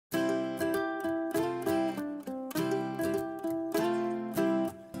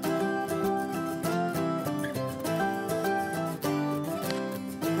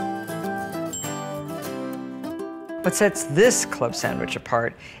What sets this club sandwich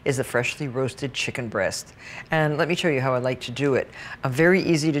apart is the freshly roasted chicken breast. And let me show you how I like to do it. Very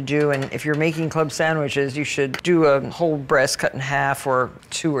easy to do, and if you're making club sandwiches, you should do a whole breast cut in half, or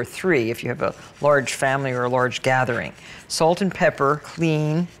 2 or 3 if you have a large family or a large gathering. Salt and pepper,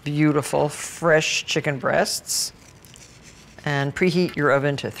 clean, beautiful, fresh chicken breasts. And preheat your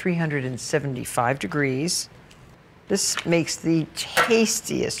oven to 375 degrees. This makes the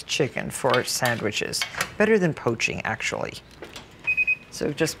tastiest chicken for sandwiches. Better than poaching, actually.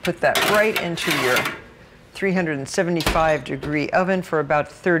 So just put that right into your 375-degree oven for about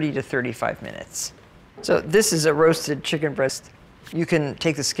 30 to 35 minutes. So this is a roasted chicken breast. You can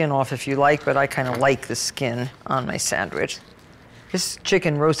take the skin off if you like, but I kind of like the skin on my sandwich. This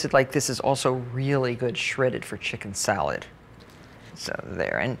chicken roasted like this is also really good shredded for chicken salad. So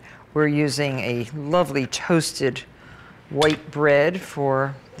there, and we're using a lovely toasted white bread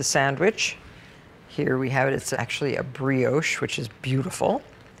for the sandwich. Here we have it, it's actually a brioche, which is beautiful.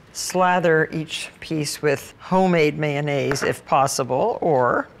 Slather each piece with homemade mayonnaise if possible,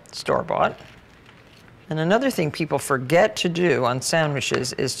 or store-bought. And another thing people forget to do on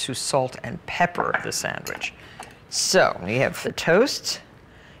sandwiches is to salt and pepper the sandwich. So we have the toast.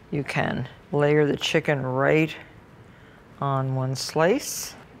 You can layer the chicken right on one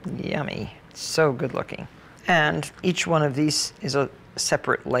slice. Yummy, so good looking. And each one of these is a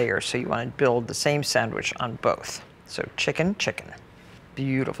separate layer, so you want to build the same sandwich on both. So chicken, chicken.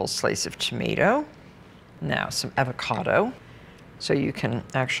 Beautiful slice of tomato. Now some avocado. So you can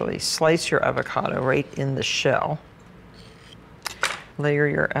actually slice your avocado right in the shell. Layer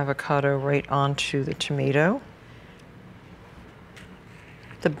your avocado right onto the tomato.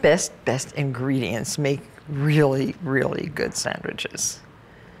 The best ingredients make really, really good sandwiches.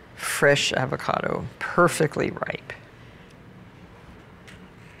 Fresh avocado, perfectly ripe.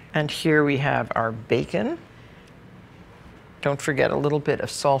 And here we have our bacon. Don't forget a little bit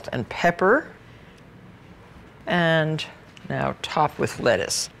of salt and pepper. And now top with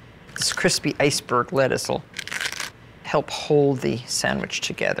lettuce. This crispy iceberg lettuce will help hold the sandwich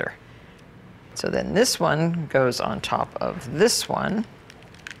together. So then this one goes on top of this one.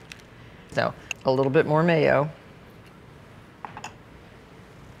 Now, a little bit more mayo.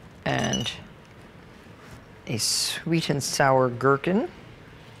 And a sweet and sour gherkin.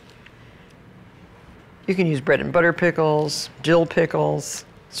 You can use bread and butter pickles, dill pickles,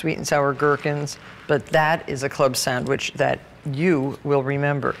 sweet and sour gherkins, but that is a club sandwich that you will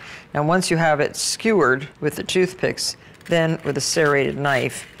remember. Now, once you have it skewered with the toothpicks, then with a serrated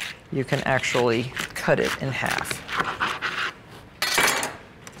knife, you can actually cut it in half.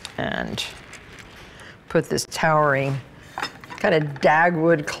 And put this towering kind of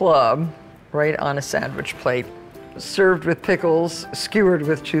dagwood club right on a sandwich plate. Served with pickles, skewered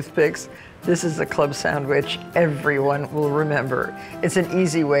with toothpicks. This is a club sandwich everyone will remember. It's an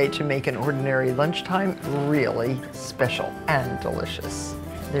easy way to make an ordinary lunchtime really special and delicious.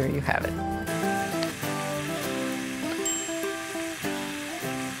 There you have it.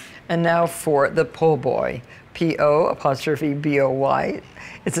 And now for the Po Boy, P-O''B-O''Y.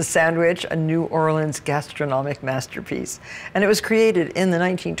 It's a sandwich, a New Orleans gastronomic masterpiece. And it was created in the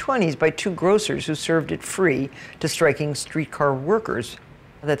 1920s by 2 grocers who served it free to striking streetcar workers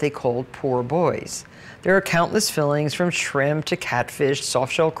that they called poor boys. There are countless fillings from shrimp to catfish,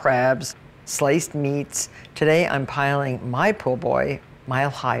 soft-shell crabs, sliced meats. Today I'm piling my Po Boy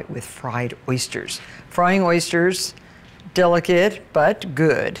mile high with fried oysters. Frying oysters, delicate but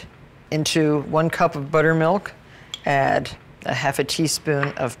good. Into 1 cup of buttermilk, add a half a teaspoon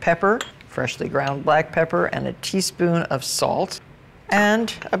of pepper, freshly ground black pepper, and a teaspoon of salt,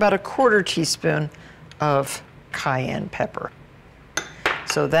 and about a 1/4 teaspoon of cayenne pepper.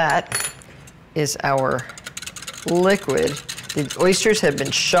 So that is our liquid. The oysters have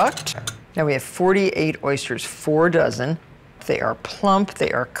been shucked. Now we have 48 oysters, 4 dozen. They are plump,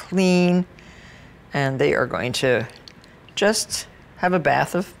 they are clean, and they are going to just have a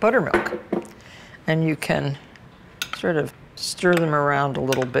bath of buttermilk. And you can sort of stir them around a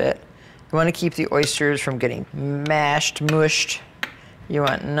little bit. You want to keep the oysters from getting mashed, mushed. You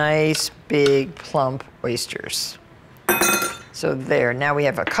want nice, big, plump oysters. So there, now we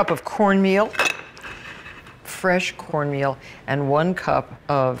have a cup of cornmeal, fresh cornmeal, and 1 cup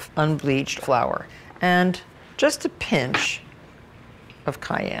of unbleached flour, and just a pinch of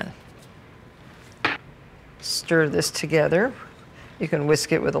cayenne. Stir this together. You can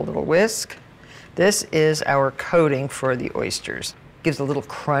whisk it with a little whisk. This is our coating for the oysters. Gives a little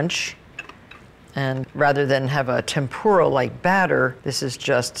crunch, and rather than have a tempura-like batter, this is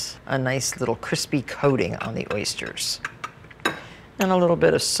just a nice little crispy coating on the oysters. And a little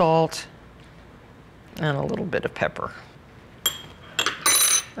bit of salt and a little bit of pepper.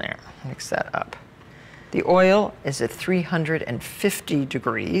 There, mix that up. The oil is at 350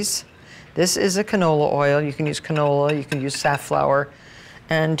 degrees. This is a canola oil. You can use canola, you can use safflower,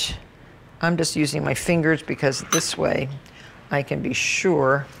 and I'm just using my fingers because this way I can be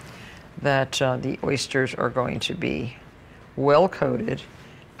sure that the oysters are going to be well coated.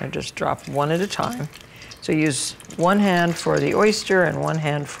 I just drop one at a time. So use one hand for the oyster and one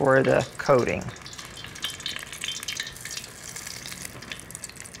hand for the coating.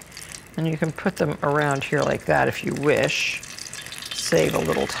 And you can put them around here like that if you wish. Save a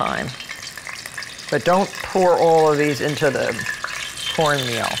little time. But don't pour all of these into the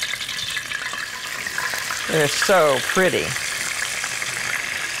cornmeal. They're so pretty.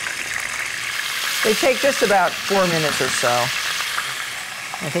 They take just about 4 minutes or so.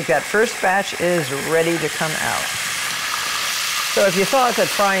 I think that first batch is ready to come out. So if you thought that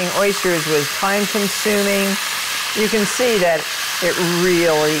frying oysters was time-consuming, you can see that it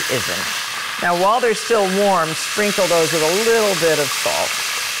really isn't. Now, while they're still warm, sprinkle those with a little bit of salt.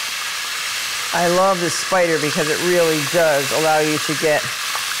 I love this spider because it really does allow you to get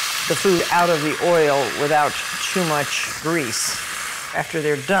the food out of the oil without too much grease. After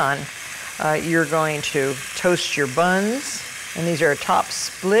they're done, you're going to toast your buns. And these are top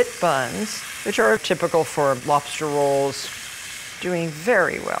split buns, which are typical for lobster rolls. Doing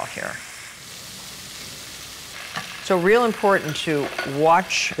very well here. So real important to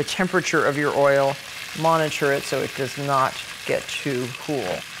watch the temperature of your oil, monitor it so it does not get too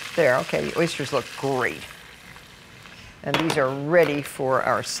cool. There, okay, the oysters look great. And these are ready for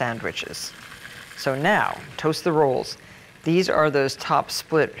our sandwiches. So now, toast the rolls. These are those top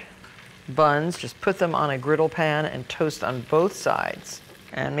split buns. Just put them on a griddle pan and toast on both sides.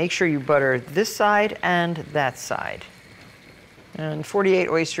 And make sure you butter this side and that side. And 48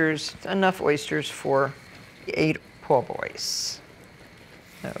 oysters, enough oysters for 8 po' boys.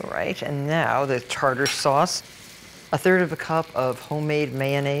 All right, and now the tartar sauce. 1/3 cup of homemade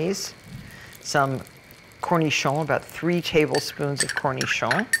mayonnaise, some cornichon, about 3 tablespoons of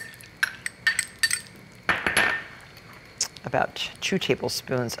cornichon, about 2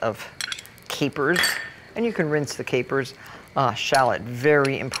 tablespoons of capers, and you can rinse the capers. Shallot,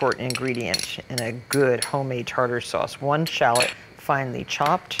 very important ingredient in a good homemade tartar sauce. 1 shallot, finely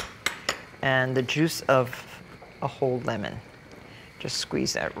chopped, and the juice of a whole lemon. Just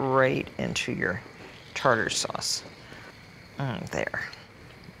squeeze that right into your tartar sauce. There.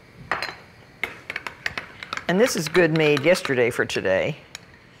 And this is good made yesterday for today.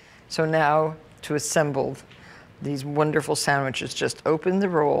 So now to assemble these wonderful sandwiches, just open the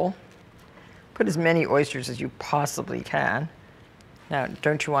roll, put as many oysters as you possibly can. Now,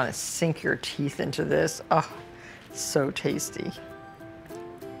 don't you want to sink your teeth into this? Oh, so tasty.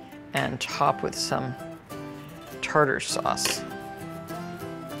 And top with some tartar sauce.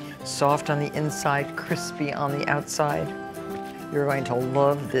 Soft on the inside, crispy on the outside. You're going to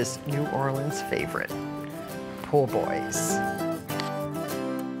love this New Orleans favorite, po' boys.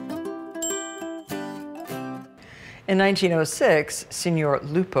 In 1906, Signor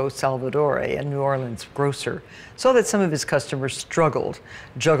Lupo Salvatore, a New Orleans grocer, saw that some of his customers struggled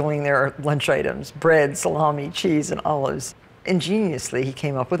juggling their lunch items, bread, salami, cheese, and olives. Ingeniously, he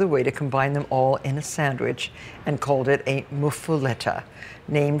came up with a way to combine them all in a sandwich and called it a muffuletta,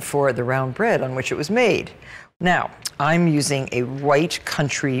 named for the round bread on which it was made. Now, I'm using a white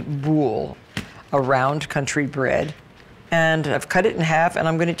country boule, a round country bread, and I've cut it in half, and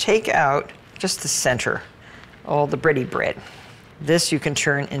I'm going to take out just the center, all the bready bread. This you can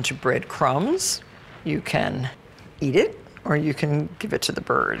turn into bread crumbs. You can eat it, or you can give it to the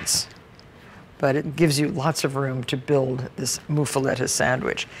birds. But it gives you lots of room to build this muffuletta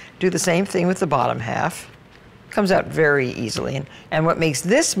sandwich. Do the same thing with the bottom half. Comes out very easily. And what makes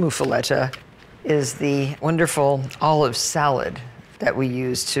this muffuletta is the wonderful olive salad that we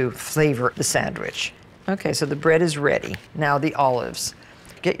use to flavor the sandwich. Okay, so the bread is ready. Now the olives.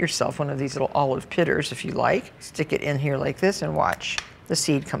 Get yourself one of these little olive pitters if you like. Stick it in here like this and watch. The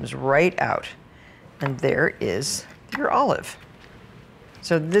seed comes right out. And there is your olive.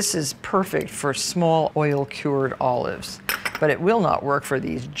 So this is perfect for small oil-cured olives, but it will not work for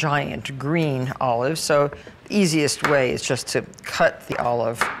these giant green olives. So the easiest way is just to cut the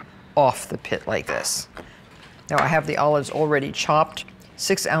olive off the pit like this. Now I have the olives already chopped,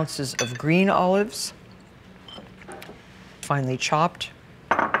 6 ounces of green olives, finely chopped,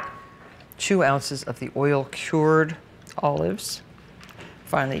 2 ounces of the oil-cured olives,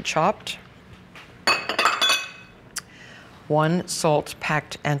 finely chopped, 1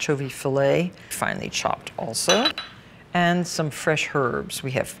 salt-packed anchovy fillet, finely chopped also, and some fresh herbs.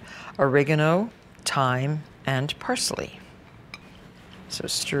 We have oregano, thyme, and parsley. So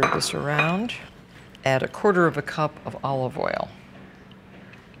stir this around. Add 1/4 cup of olive oil.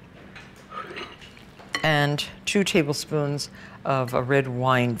 And 2 tablespoons of a red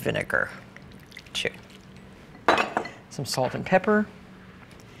wine vinegar. 2. Some salt and pepper.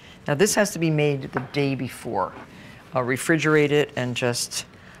 Now this has to be made the day before. I'll refrigerate it and just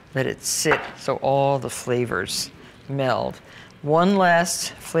let it sit so all the flavors meld. One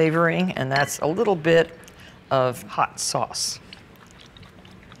last flavoring, and that's a little bit of hot sauce.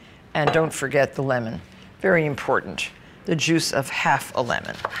 And don't forget the lemon. Very important. The juice of half a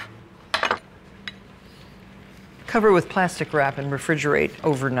lemon. Cover with plastic wrap and refrigerate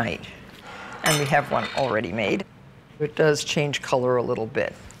overnight. And we have one already made. It does change color a little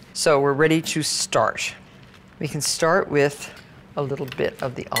bit. So we're ready to start. We can start with a little bit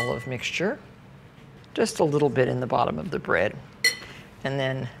of the olive mixture, just a little bit in the bottom of the bread, and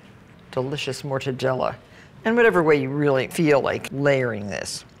then delicious mortadella, and whatever way you really feel like layering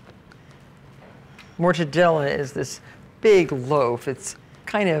this. Mortadella is this big loaf. It's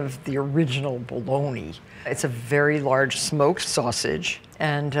kind of the original bologna. It's a very large smoked sausage,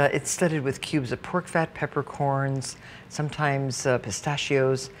 and it's studded with cubes of pork fat, peppercorns, sometimes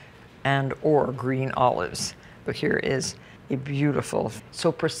pistachios, and or green olives. But here is a beautiful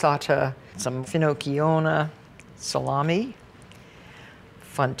soppressata, some finocchiona, salami,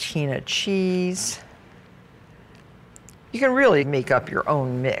 fontina cheese. You can really make up your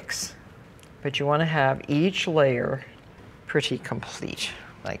own mix, but you want to have each layer pretty complete,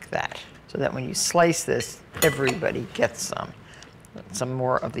 like that, so that when you slice this, everybody gets some. Some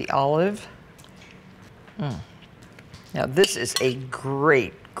more of the olive. Now this is a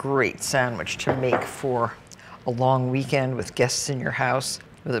great, great sandwich to make for a long weekend with guests in your house,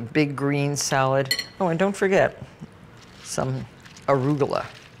 with a big green salad. Oh, and don't forget some arugula.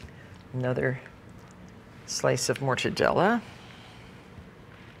 Another slice of mortadella.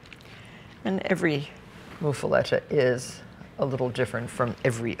 And every muffuletta is a little different from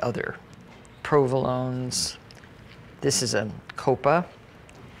every other. Provolones. This is a coppa,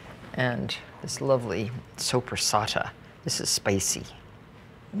 and this lovely soppressata. This is spicy.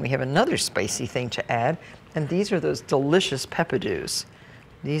 And we have another spicy thing to add, and these are those delicious peppadews.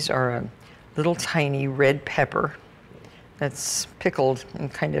 These are a little tiny red pepper that's pickled in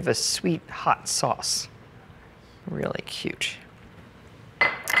kind of a sweet hot sauce. Really cute.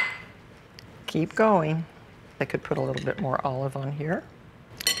 Keep going. I could put a little bit more olive on here.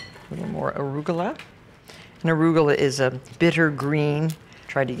 A little more arugula. And arugula is a bitter green.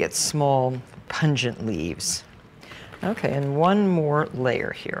 Try to get small, pungent leaves. Okay, and one more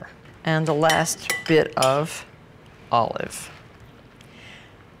layer here. And the last bit of olive.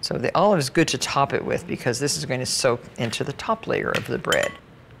 So the olive is good to top it with because this is going to soak into the top layer of the bread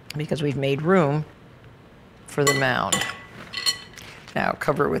because we've made room for the mound. Now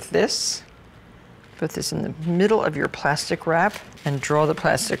cover with this. Put this in the middle of your plastic wrap and draw the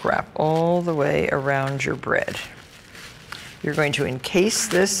plastic wrap all the way around your bread. You're going to encase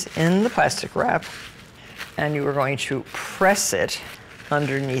this in the plastic wrap, and you are going to press it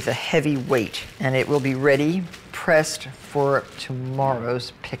underneath a heavy weight, and it will be ready, pressed for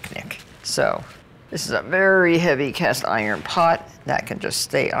tomorrow's picnic. So this is a very heavy cast iron pot that can just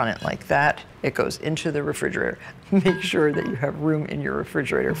stay on it like that. It goes into the refrigerator. Make sure that you have room in your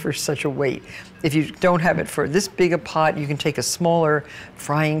refrigerator for such a weight. If you don't have it for this big a pot, you can take a smaller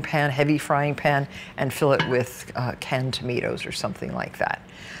frying pan, heavy frying pan, and fill it with canned tomatoes or something like that.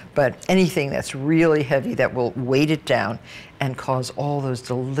 But anything that's really heavy that will weight it down and cause all those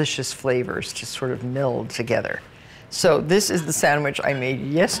delicious flavors to sort of meld together. So this is the sandwich I made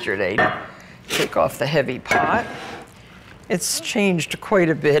yesterday. Take off the heavy pot. It's changed quite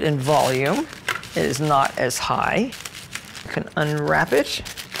a bit in volume. It is not as high. You can unwrap it.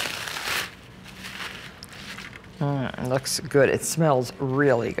 It looks good. It smells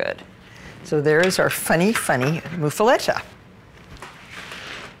really good. So there is our funny, funny muffuletta.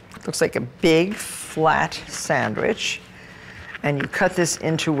 Looks like a big, flat sandwich. And you cut this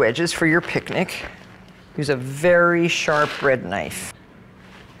into wedges for your picnic. Use a very sharp bread knife.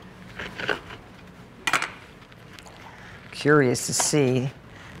 Curious to see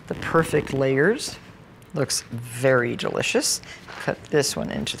the perfect layers. Looks very delicious. Cut this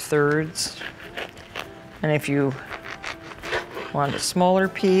one into thirds. And if you want a smaller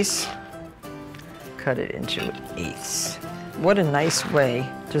piece, cut it into eighths. What a nice way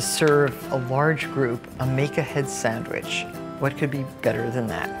to serve a large group a make-ahead sandwich. What could be better than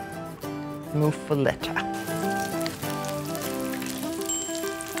that? Muffuletta.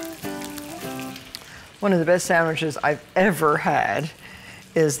 One of the best sandwiches I've ever had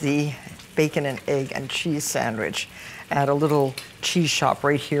is the bacon and egg and cheese sandwich at a little cheese shop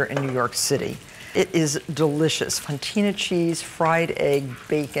right here in New York City. It is delicious. Fontina cheese, fried egg,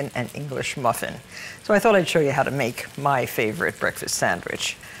 bacon, and English muffin. So I thought I'd show you how to make my favorite breakfast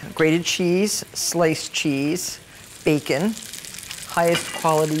sandwich. Grated cheese, sliced cheese, bacon, highest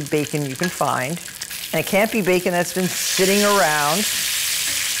quality bacon you can find. And it can't be bacon that's been sitting around,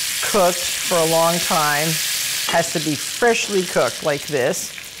 cooked for a long time. Has to be freshly cooked like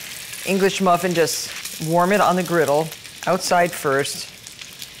this. English muffin, just warm it on the griddle, outside first,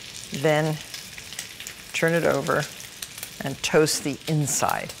 then turn it over and toast the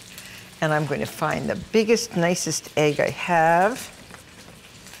inside. And I'm going to find the biggest, nicest egg I have.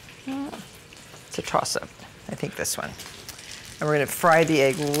 It's a toss-up. I think this one. And we're going to fry the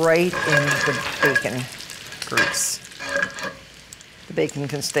egg right in the bacon grease. The bacon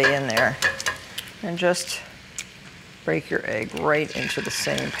can stay in there. And just break your egg right into the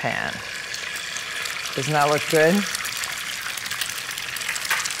same pan. Doesn't that look good?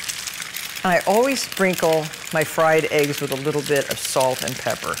 And I always sprinkle my fried eggs with a little bit of salt and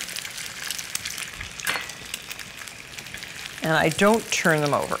pepper. And I don't turn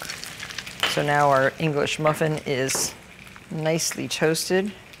them over. So now our English muffin is nicely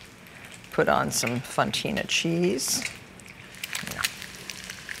toasted. Put on some Fontina cheese.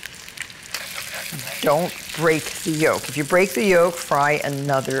 Don't break the yolk. If you break the yolk, fry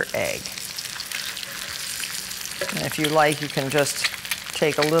another egg. And if you like, you can just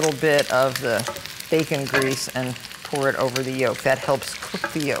take a little bit of the bacon grease and pour it over the yolk. That helps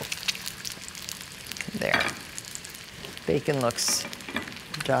cook the yolk. There. Bacon looks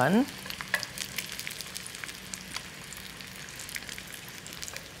done.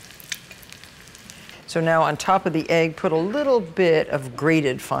 So now on top of the egg, put a little bit of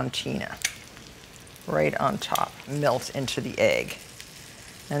grated Fontina. Right on top, melt into the egg.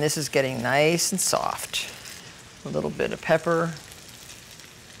 And this is getting nice and soft. A little bit of pepper.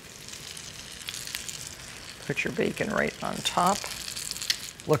 Put your bacon right on top.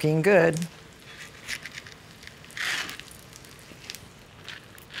 Looking good.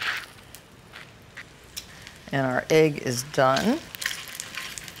 And our egg is done.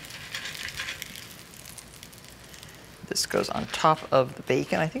 This goes on top of the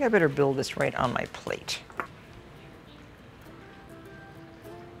bacon. I think I better build this right on my plate.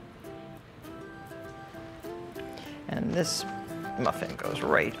 And this muffin goes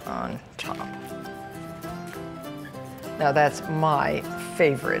right on top. Now that's my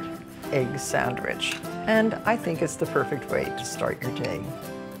favorite egg sandwich. And I think it's the perfect way to start your day.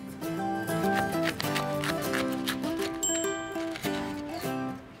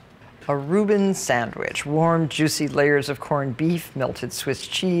 A Reuben sandwich, warm, juicy layers of corned beef, melted Swiss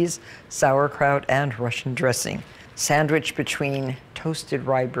cheese, sauerkraut, and Russian dressing. Sandwich between toasted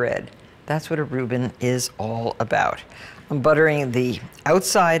rye bread. That's what a Reuben is all about. I'm buttering the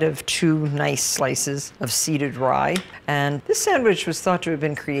outside of 2 nice slices of seeded rye. And this sandwich was thought to have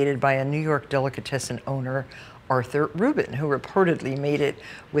been created by a New York delicatessen owner, Arthur Reuben, who reportedly made it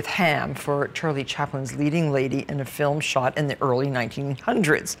with ham for Charlie Chaplin's leading lady in a film shot in the early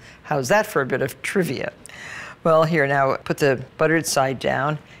 1900s. How's that for a bit of trivia? Well, here now, put the buttered side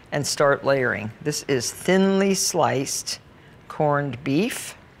down and start layering. This is thinly sliced corned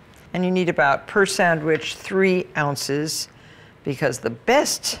beef. And you need about, per sandwich, 3 ounces, because the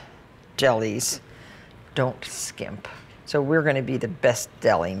best delis don't skimp. So we're going to be the best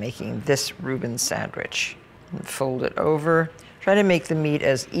deli making this Reuben sandwich. And fold it over. Try to make the meat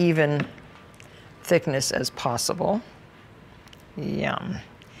as even thickness as possible. Yum.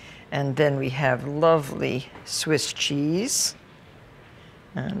 And then we have lovely Swiss cheese.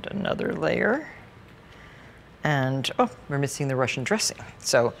 And another layer. And, oh, we're missing the Russian dressing.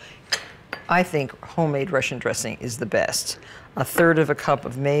 So I think homemade Russian dressing is the best. 1/3 cup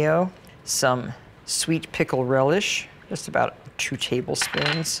of mayo, some sweet pickle relish, just about 2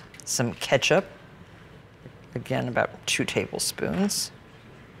 tablespoons, some ketchup, again about 2 tablespoons.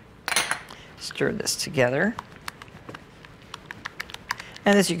 Stir this together.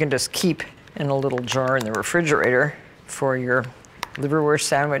 And this you can just keep in a little jar in the refrigerator for your liverwurst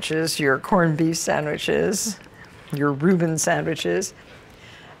sandwiches, your corned beef sandwiches, your Reuben sandwiches.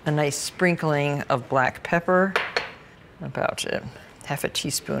 A nice sprinkling of black pepper, about 1/2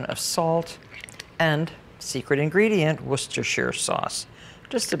 teaspoon of salt, and secret ingredient, Worcestershire sauce,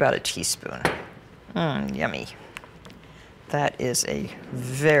 just about 1 teaspoon. Yummy. That is a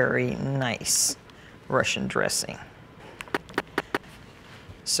very nice Russian dressing.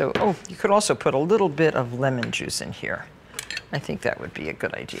 So, oh, you could also put a little bit of lemon juice in here. I think that would be a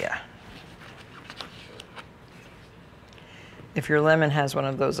good idea. If your lemon has one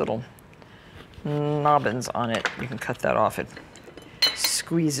of those little nobbins on it. You can cut that off. It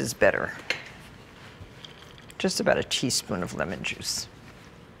squeezes better. Just about a teaspoon of lemon juice.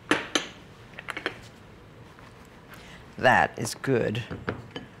 That is good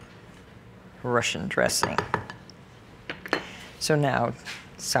Russian dressing. So now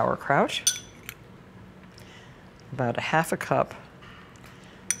sauerkraut, about a half a cup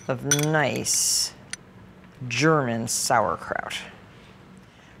of nice German sauerkraut,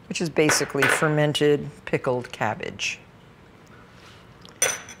 which is basically fermented pickled cabbage.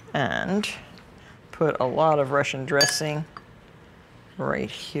 And put a lot of Russian dressing right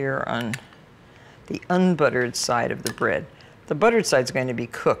here on the unbuttered side of the bread. The buttered side is going to be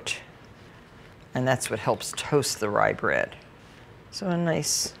cooked, and that's what helps toast the rye bread. So a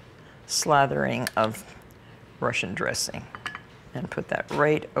nice slathering of Russian dressing, and put that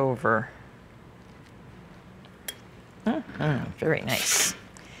right over. Very nice.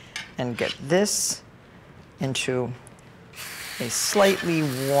 And get this into a slightly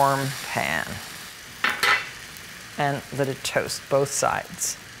warm pan and let it toast both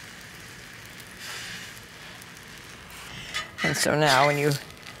sides. And so now when you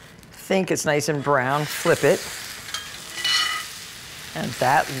think it's nice and brown, flip it. And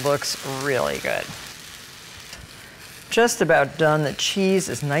that looks really good. Just about done. The cheese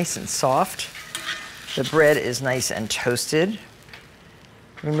is nice and soft. The bread is nice and toasted.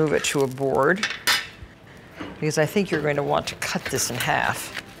 Remove it to a board, because I think you're going to want to cut this in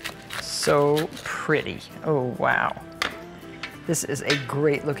half. So pretty. Oh, wow. This is a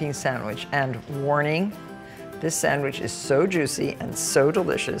great looking sandwich, and warning, this sandwich is so juicy and so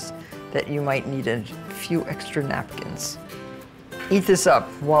delicious that you might need a few extra napkins. Eat this up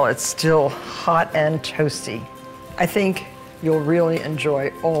while it's still hot and toasty. I think you'll really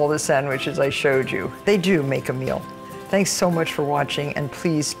enjoy all the sandwiches I showed you. They do make a meal. Thanks so much for watching, and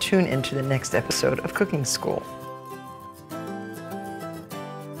please tune into the next episode of Cooking School.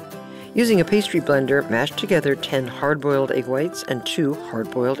 Using a pastry blender, mash together 10 hard-boiled egg whites and 2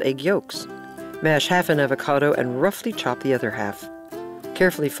 hard-boiled egg yolks. Mash half an avocado and roughly chop the other half.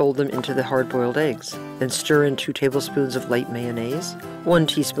 Carefully fold them into the hard-boiled eggs. Then stir in 2 tablespoons of light mayonnaise, 1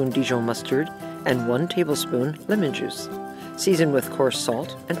 teaspoon Dijon mustard, and 1 tablespoon lemon juice. Season with coarse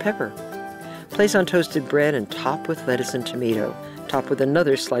salt and pepper. Place on toasted bread and top with lettuce and tomato. Top with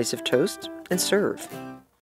another slice of toast and serve.